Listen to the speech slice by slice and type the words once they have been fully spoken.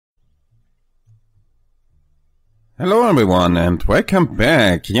Hello everyone and welcome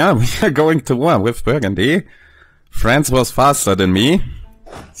back. Yeah, we are going to war with Burgundy. France was faster than me.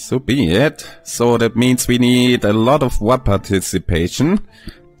 So be it. So that means we need a lot of war participation.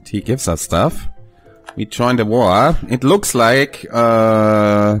 He gives us stuff. We joined the war. It looks like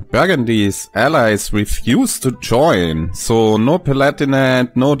Burgundy's allies refuse to join. So no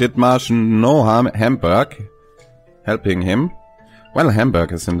Palatinate, no Dithmarschen, no Hamburg helping him. Well,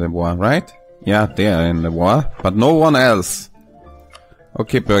 Hamburg is in the war, right? Yeah, they are in the war, but no one else.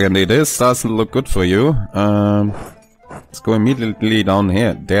 Okay, Burgundy, this doesn't look good for you. Let's go immediately down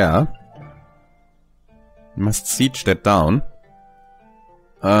here, there. Must siege that down.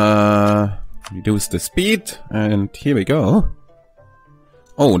 Reduce the speed, and here we go.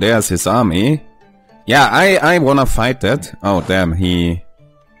 Oh, there's his army. Yeah, I wanna fight that. Oh, damn, he...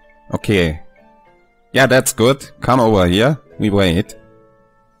 Okay. Yeah, that's good. Come over here. We wait.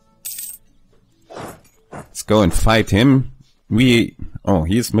 Let's go and fight him. Oh,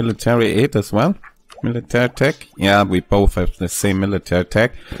 he's military aid as well? Military tech? Yeah, we both have the same military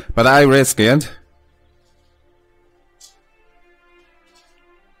tech. But I risk it.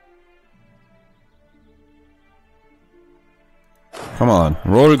 Come on,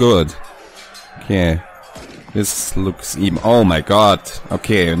 roll good. Okay. This looks even... Oh my god.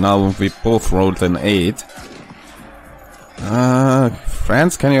 Okay, now we both rolled an 8.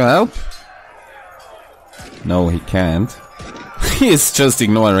 France, can you help? No, he can't. He's just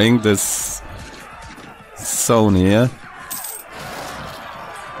ignoring this zone here.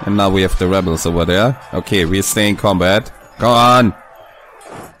 And now we have the rebels over there. Okay, we stay in combat. Go on!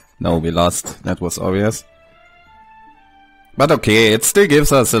 No, we lost. That was obvious. But okay, it still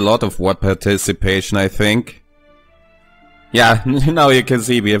gives us a lot of war participation, I think. Yeah, now you can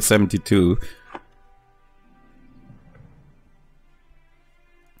see we have 72.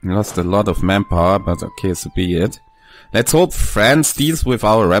 We lost a lot of manpower, but okay, so be it. Let's hope France deals with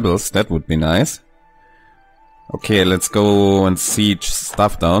our rebels, that would be nice. Okay, let's go and siege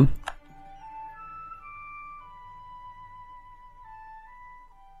stuff down.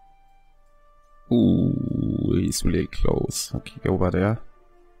 Ooh, he's really close. Okay, go over there.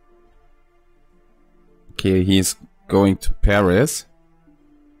 Okay, he's going to Paris.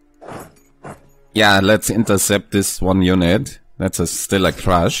 Yeah, let's intercept this one unit. That's still a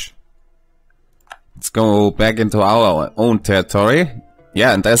crush. Let's go back into our own territory.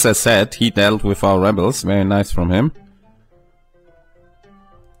 Yeah, and as I said, he dealt with our rebels. Very nice from him.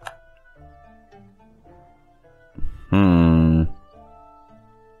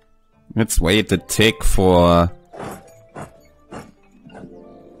 Let's wait a tick for...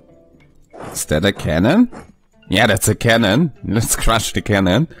 Is that a cannon? Yeah, that's a cannon. Let's crush the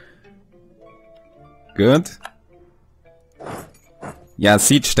cannon. Good. Yeah,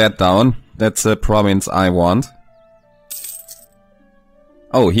 siege that down. That's a province I want.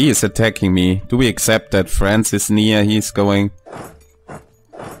 Oh, he is attacking me. Do we accept that France is near? He's going...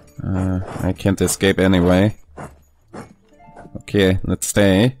 I can't escape anyway. Okay, let's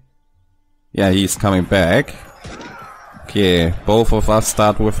stay. Yeah, he's coming back. Okay, both of us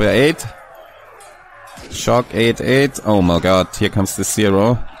start with a 8. Shock 8-8. Oh my god, here comes the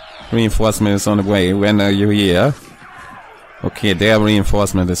 0. Reinforcement is on the way. When are you here? Okay, their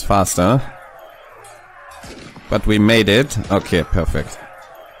reinforcement is faster. But we made it. Okay, perfect.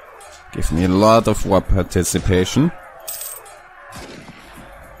 Give me a lot of war participation.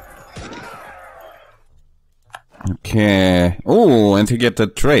 Okay. Oh, and to get the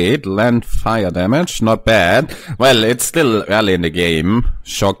trade, land fire damage. Not bad. Well, it's still early in the game.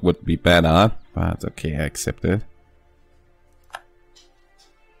 Shock would be better. But okay, I accept it.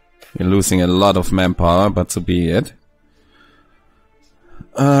 You're losing a lot of manpower, but so be it.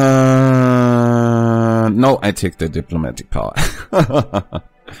 No, I take the diplomatic power.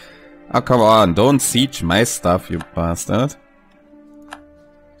 Oh, come on, don't siege my stuff, you bastard.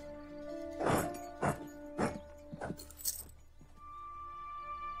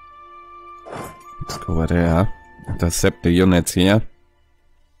 Let's go over there. Intercept the units here.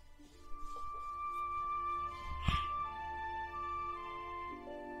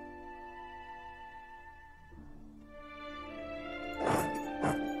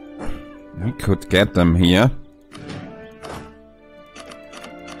 We could get them here.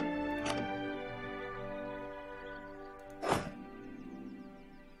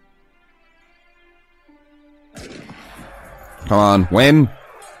 Come on, win!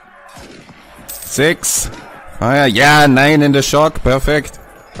 6! Fire! Yeah, 9 in the shock, perfect!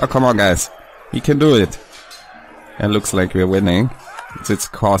 Oh, come on guys, we can do it! It looks like we're winning. It's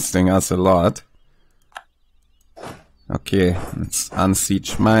costing us a lot. Okay, let's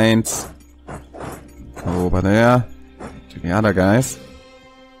unsiege mines. Go over there to the other guys.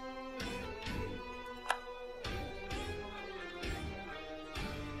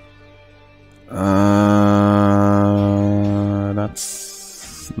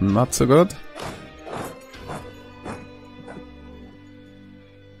 That's not so good.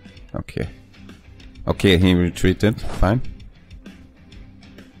 Okay. Okay, he retreated. Fine.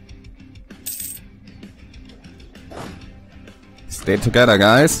 Stay together,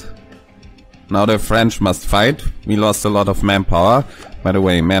 guys. Now the French must fight. We lost a lot of manpower. By the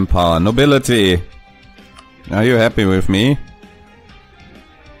way, manpower. Nobility! Are you happy with me?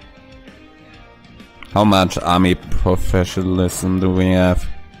 How much army professionalism do we have?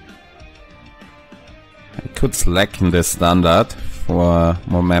 I could slacken the standard for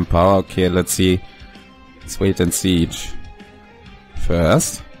more manpower. Okay, let's see. Let's wait and siege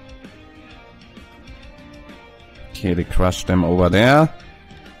first. Okay, they crushed them over there.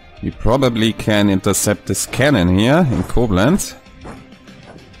 We probably can intercept this cannon here in Koblenz.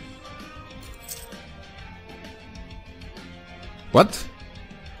 What?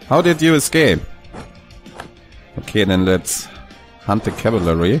 How did you escape? Okay, then let's hunt the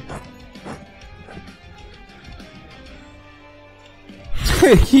cavalry.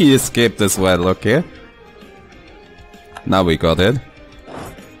 He escaped as well, okay. Now we got it.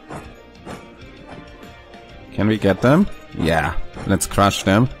 Can we get them? Yeah, let's crush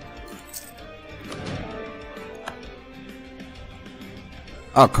them.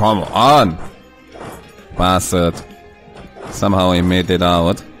 Oh, come on! Bastard. Somehow he made it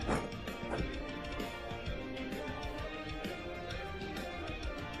out.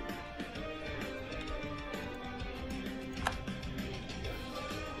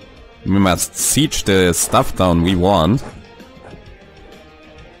 We must siege the stuff down we want.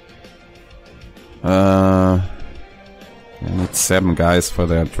 I need 7 guys for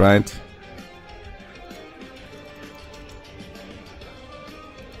that, right?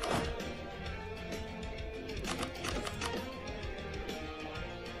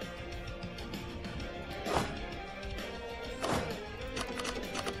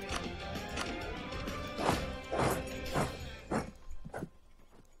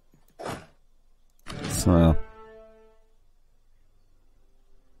 So.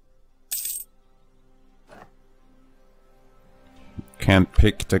 Can't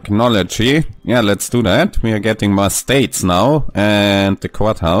pick technology. Yeah, let's do that. We are getting more states now. And the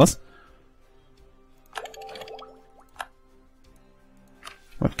courthouse.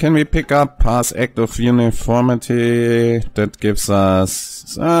 What can we pick up? Pass Act of Uniformity. That gives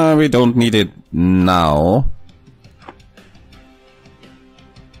us... we don't need it now.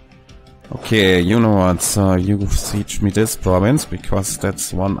 Okay, you know what, so you siege me this province, because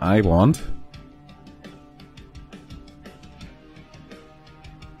that's one I want.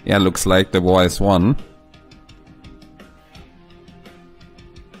 Yeah, looks like the war is won.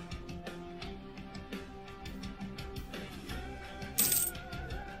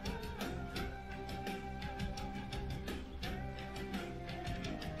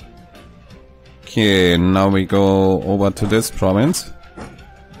 Okay, now we go over to this province.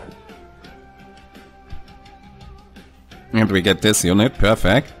 And we get this unit,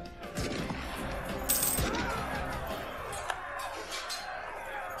 perfect.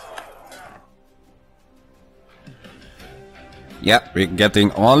 Yeah, we're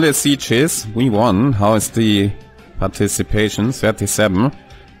getting all the sieges. We won. How is the participation? 37.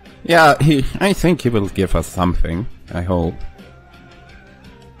 Yeah, I think he will give us something. I hope.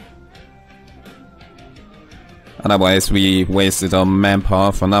 Otherwise we wasted our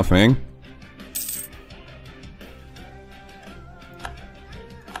manpower for nothing.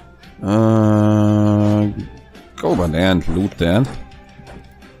 Go over there and loot that.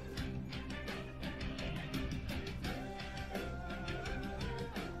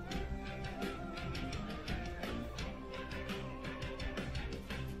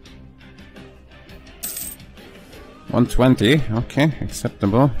 $120, okay,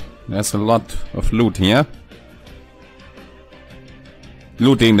 acceptable. There's a lot of loot here.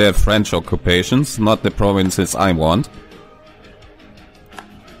 Looting the French occupations, not the provinces I want.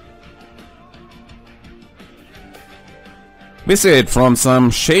 Visit from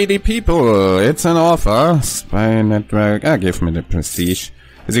some shady people. It's an offer. Spy network. Give me the prestige.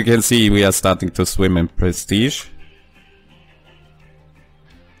 As you can see, we are starting to swim in prestige.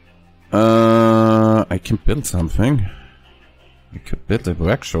 I can build something. I could build a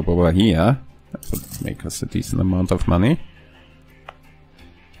workshop over here. That would make us a decent amount of money.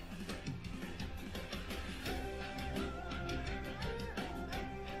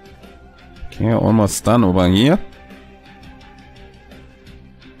 Okay, almost done over here.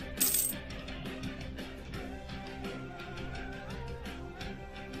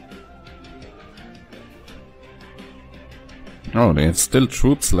 Oh, there's still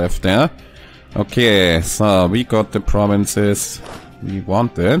troops left there. Okay, so we got the provinces we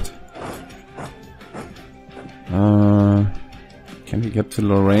wanted. Can we get to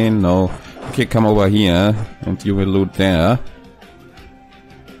Lorraine? No. Okay, come over here and you will loot there.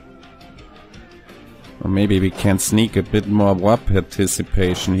 Or maybe we can sneak a bit more war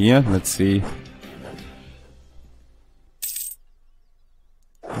participation here. Let's see.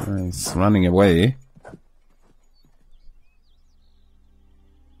 He's running away.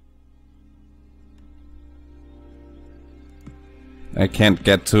 I can't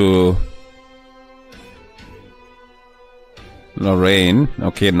get to Lorraine.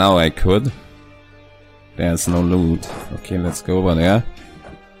 Okay, now I could. There's no loot. Okay, let's go over there.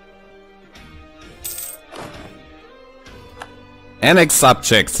 Annex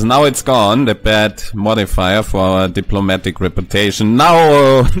subjects. Now it's gone. The bad modifier for our diplomatic reputation.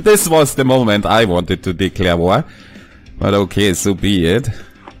 Now, this was the moment I wanted to declare war. But okay, so be it.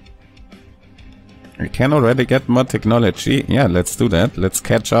 We can already get more technology. Yeah, let's do that. Let's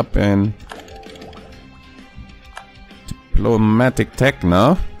catch up in diplomatic tech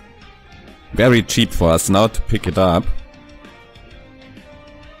now. Very cheap for us now to pick it up.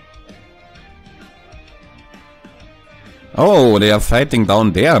 Oh, they are fighting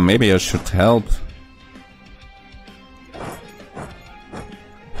down there. Maybe I should help.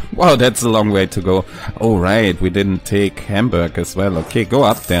 Wow, that's a long way to go. Oh right, we didn't take Hamburg as well. Okay, go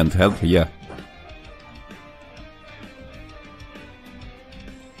up there and help here.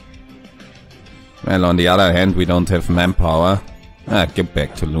 Well, on the other hand, we don't have manpower. Get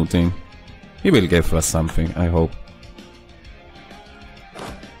back to looting. He will give us something, I hope.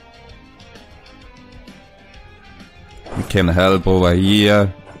 We can help over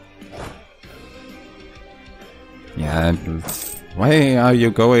here. Yeah, why are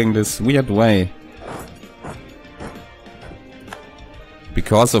you going this weird way?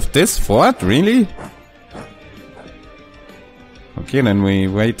 Because of this fort, really? Okay, then we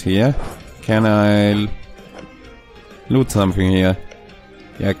wait here. Can I loot something here?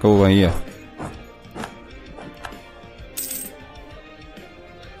 Yeah, go over here.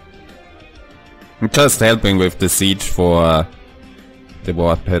 I'm just helping with the siege for the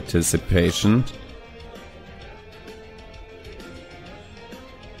war participation.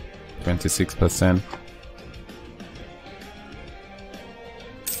 26%.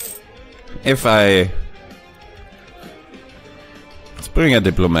 If I... Let's bring a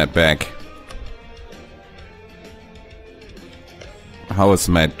diplomat back. How is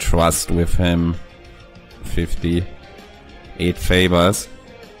my trust with him? 58 favors.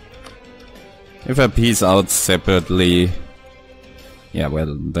 If I peace out separately... Yeah,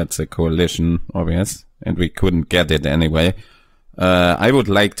 well, that's a coalition, obvious. And we couldn't get it anyway. I would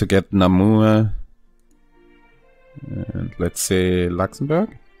like to get Namur. And let's say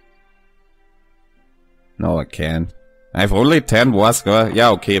Luxembourg? No, I can't. I have only 10 war score. Yeah,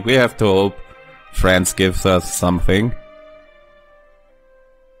 okay, we have to hope France gives us something.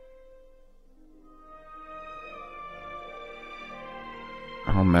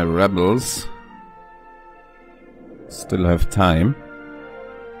 Oh, my rebels still have time.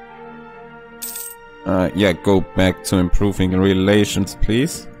 Yeah, go back to improving relations,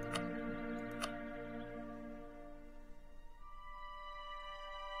 please.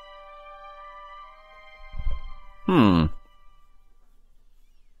 I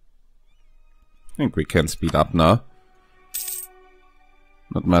think we can speed up now.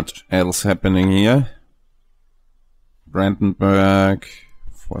 Not much else happening here. Brandenburg.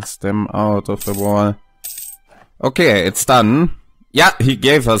 Force them out of the war. Okay, it's done. Yeah, he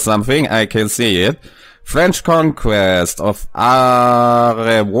gave us something. I can see it. French conquest of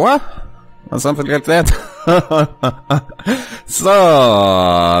Arrevois? Or something like that.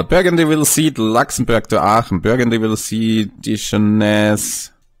 So, Burgundy will cede Luxembourg to Aachen. Burgundy will cede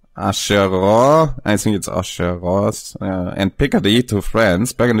Dijonais, Acheron. I think it's Acheron. And Picardy to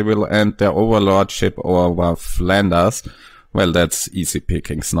France. Burgundy will end their overlordship over Flanders. Well, that's easy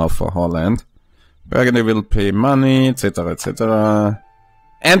pickings now for Holland. Burgundy will pay money, etc., etc.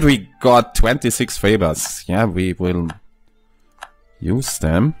 And we got 26 favors. Yeah, we will use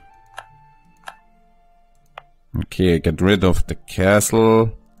them. Okay, get rid of the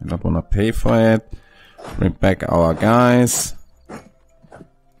castle. I don't wanna pay for it. Bring back our guys.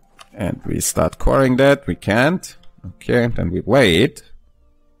 And we start coring that. We can't. Okay, then we wait.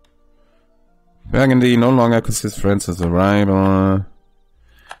 Burgundy no longer considers France as a rival.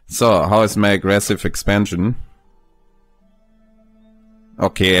 So, how is my aggressive expansion?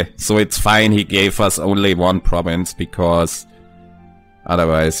 Okay, so it's fine he gave us only one province, because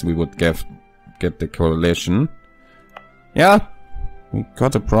otherwise we would get the coalition. Yeah, we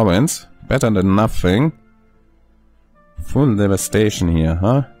got a province. Better than nothing. Full devastation here,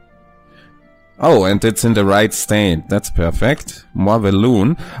 huh? Oh, and it's in the right state. That's perfect. More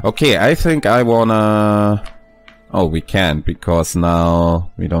Walloon. Okay, I think I wanna... Oh, we can't, because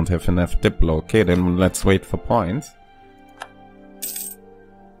now we don't have enough Diplo. Okay, then let's wait for points.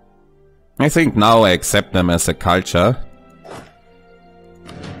 I think now I accept them as a culture.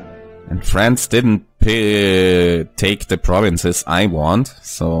 And France didn't take the provinces I want,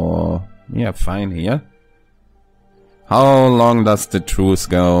 so we are fine here. How long does the truce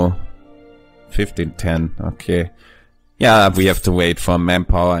go? 1510, okay. Yeah, we have to wait for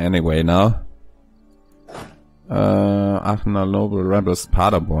manpower anyway now. Aachener Noble Rebels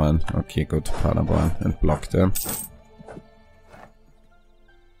Paderborn. Okay, go to Paderborn and block them.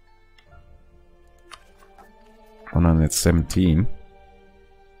 And it's 17.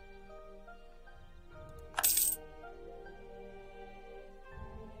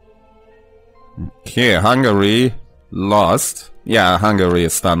 Okay, Hungary lost. Yeah, Hungary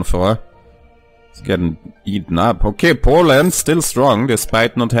is done for. It's getting eaten up. Okay, Poland still strong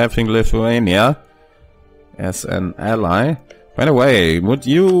despite not having Lithuania as an ally. By the way, would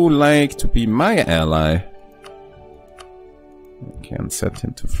you like to be my ally? I can set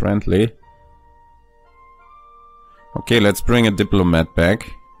him to friendly. Okay, let's bring a diplomat back.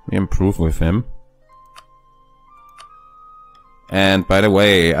 We improve with him. And by the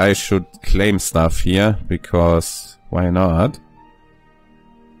way, I should claim stuff here, because why not?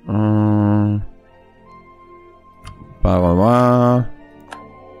 Bavarois.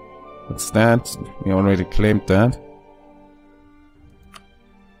 What's that? We already claimed that.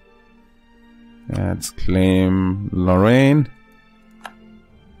 Let's claim Lorraine.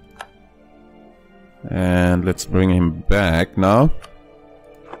 And let's bring him back now.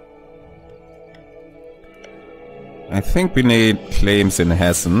 I think we need claims in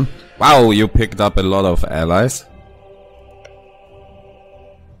Hessen. Wow, you picked up a lot of allies.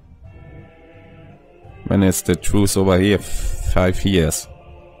 When is the truce over here? 5 years.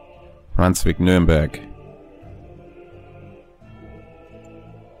 Brunswick-Nürnberg.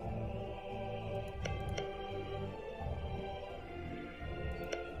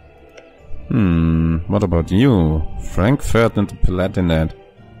 What about you? Frankfurt and the Palatinate.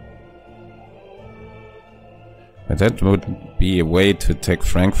 But that would be a way to take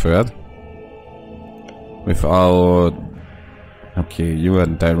Frankfurt. Without... Okay, you are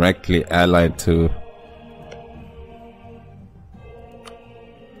directly allied to...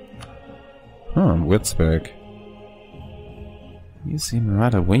 Würzburg. You seem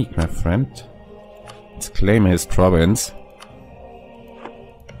rather weak, my friend. Let's claim his province.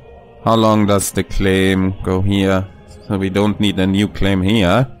 How long does the claim go here? So we don't need a new claim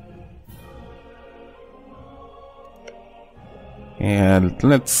here. And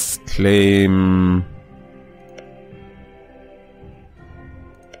let's claim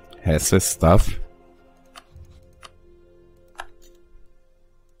Hesse stuff.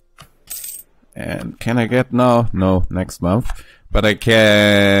 And can I get now? No, next month. But I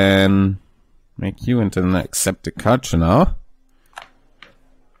can make you into an accepted culture now.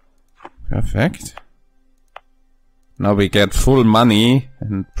 Perfect. Now we get full money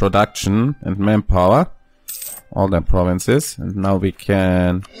and production and manpower. All the provinces. And now we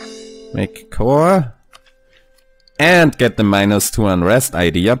can make core. And get the -2 unrest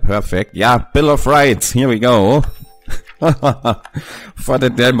idea. Perfect. Yeah, Bill of Rights. Here we go. For the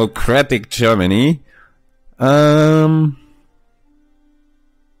democratic Germany. Yeah,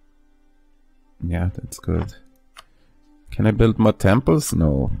 that's good. Can I build more temples?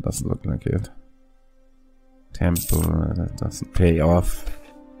 No, doesn't look like it. Temple, that doesn't pay off.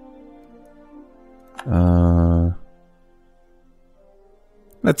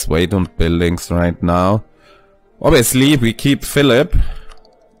 Let's wait on buildings right now. Obviously, if we keep Philip,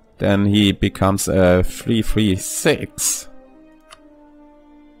 then he becomes a 336.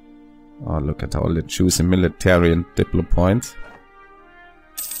 Oh, look at all the Jews in military and diplo points.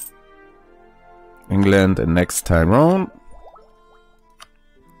 England and next Tyrone.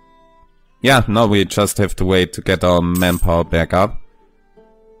 Yeah, now we just have to wait to get our manpower back up.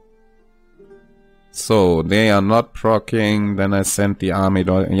 So, they are not proccing, then I sent the army.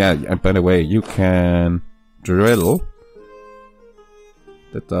 Yeah, and by the way, you can drill.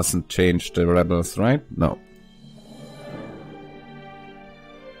 That doesn't change the rebels, right? No.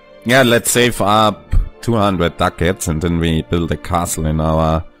 Yeah, let's save up 200 ducats and then we build a castle in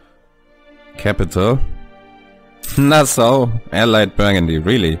our capital. Nassau, allied Burgundy,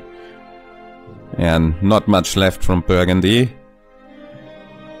 really. And not much left from Burgundy.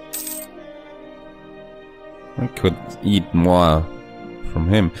 I could eat more from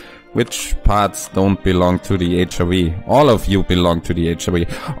him. Which parts don't belong to the HRV? All of you belong to the HRV.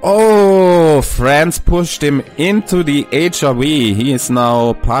 Oh, France pushed him into the HRV. He is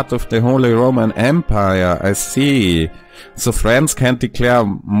now part of the Holy Roman Empire. I see. So France can declare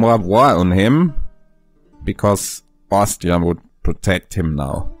more war on him because Austria would protect him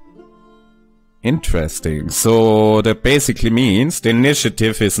now. Interesting. So that basically means the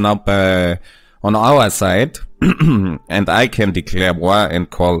initiative is now on our side. And I can declare war and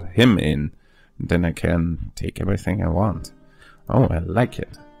call him in. And then I can take everything I want. Oh, I like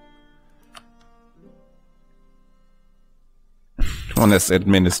it. Honest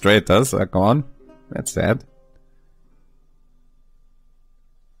administrators are gone. That's sad.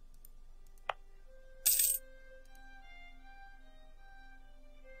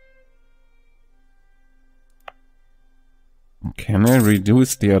 Can I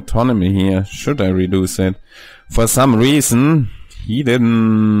reduce the autonomy here? Should I reduce it? For some reason, he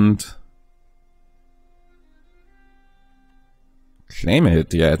didn't claim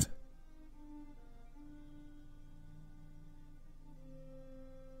it yet.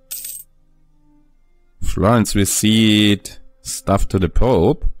 Florence will cede stuff to the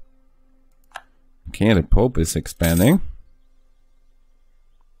Pope. Okay, the Pope is expanding.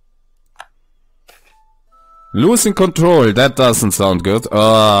 Losing control, that doesn't sound good.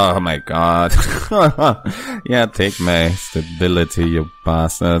 Oh my god. Yeah, take my stability, you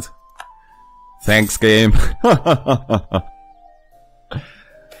bastard. Thanks, game.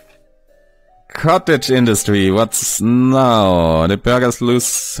 Cottage industry, what's now? The burghers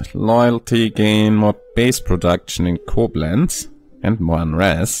lose loyalty, gain more base production in Koblenz, and more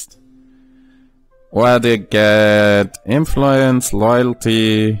unrest. Or they get influence,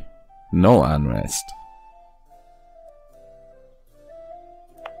 loyalty, no unrest.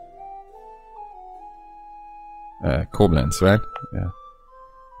 Koblenz, right? Yeah.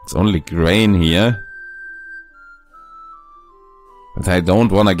 It's only grain here. But I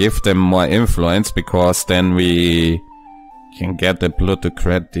don't want to give them more influence, because then we can get a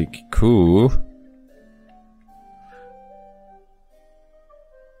plutocratic coup.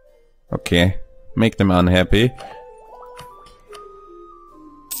 Okay. Make them unhappy.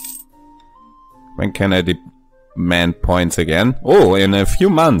 When can I demand points again? Oh, in a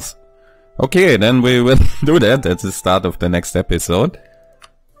few months. Okay, then we will do that at the start of the next episode.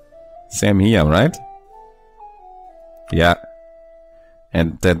 Same here, right? Yeah.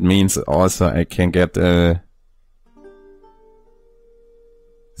 And that means also I can get a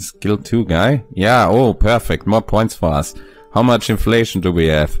skill 2 guy. Yeah, oh, perfect. More points for us. How much inflation do we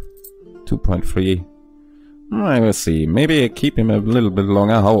have? 2.3. I will see. Maybe I keep him a little bit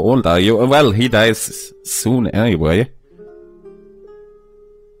longer. How old are you? Well, he dies soon anyway.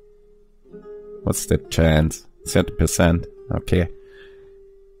 What's the chance? 30%. Okay.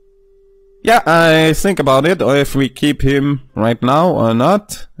 Yeah, I think about it, or if we keep him right now or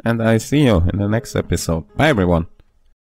not. And I see you in the next episode. Bye, everyone.